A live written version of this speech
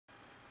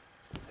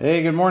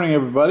Hey, good morning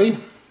everybody.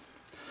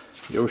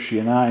 Yoshi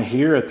and I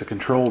here at the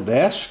control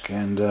desk,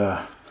 and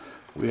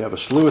we have a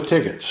slew of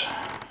tickets.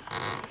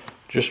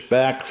 Just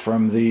back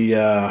from the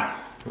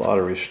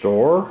lottery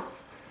store.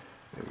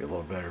 Give you a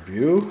little better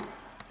view.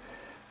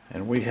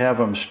 And we have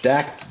them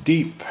stacked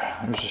deep.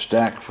 There's a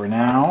stack for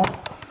now.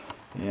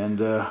 And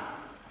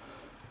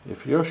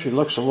if Yoshi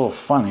looks a little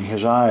funny,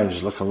 his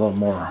eyes look a little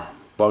more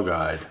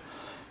bug-eyed.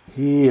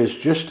 He is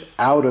just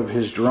out of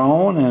his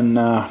drone,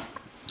 and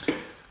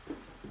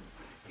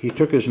he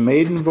took his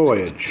maiden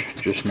voyage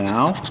just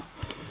now.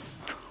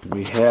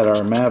 We had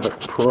our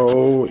Mavic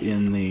Pro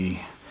in the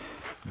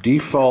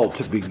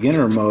default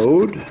beginner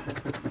mode,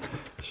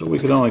 so we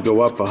could only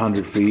go up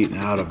 100 feet and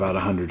out about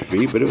 100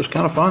 feet, but it was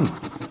kind of fun.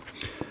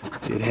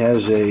 It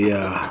has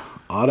a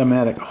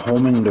automatic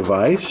homing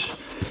device.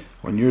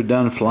 When you're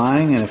done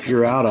flying, and if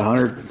you're out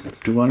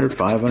 100, 200,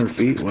 500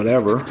 feet,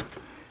 whatever,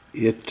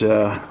 it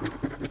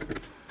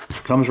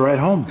comes right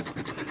home.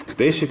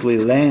 Basically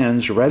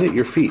lands right at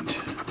your feet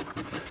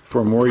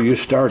from where you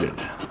started.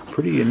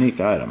 Pretty unique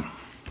item.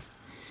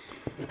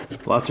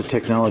 Lots of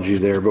technology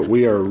there, but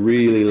we are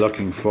really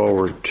looking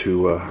forward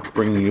to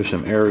bringing you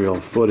some aerial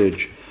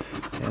footage,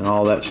 and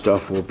all that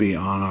stuff will be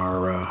on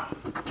our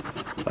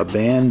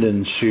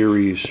Abandoned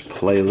series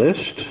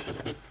playlist.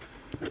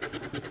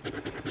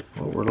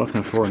 What we're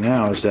looking for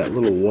now is that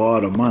little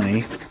wad of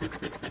money,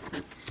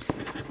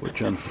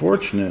 which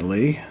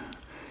unfortunately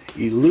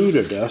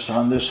eluded us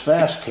on this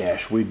fast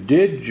cash. We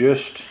did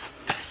just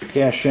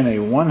cash in a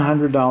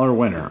 $100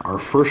 winner, our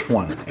first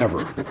one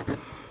ever.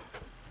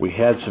 We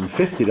had some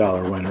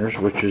 $50 winners,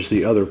 which is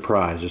the other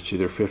prize. It's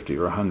either 50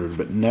 or 100,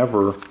 but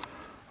never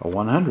a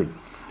 100.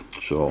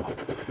 So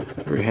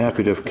very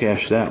happy to have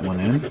cashed that one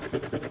in.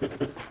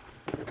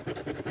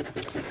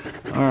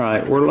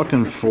 Alright, we're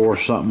looking for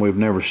something we've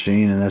never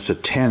seen, and that's a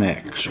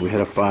 10X. We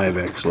had a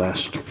 5X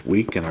last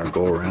week in our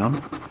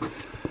go-around.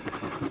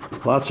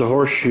 Lots of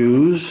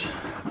horseshoes,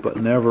 but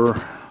never...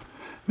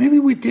 Maybe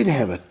we did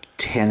have a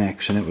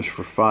 10X and it was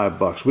for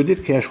 $5. We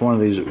did cash one of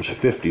these, it was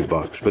 $50,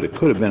 but it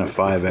could have been a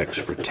 5X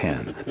for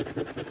 10.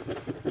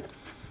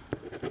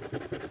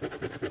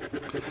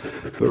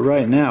 But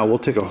right now, we'll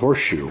take a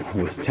horseshoe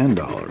with $10.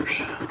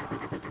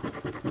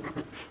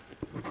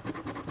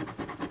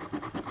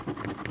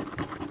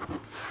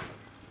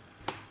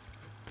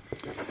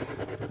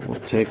 We'll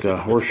take a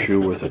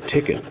horseshoe with a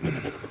ticket.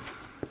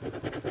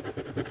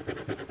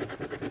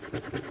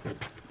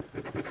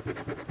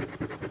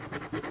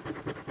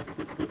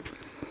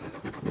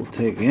 We'll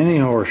take any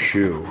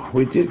horseshoe.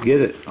 We did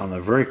get it on the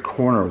very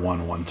corner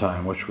one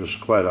time, which was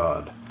quite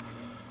odd.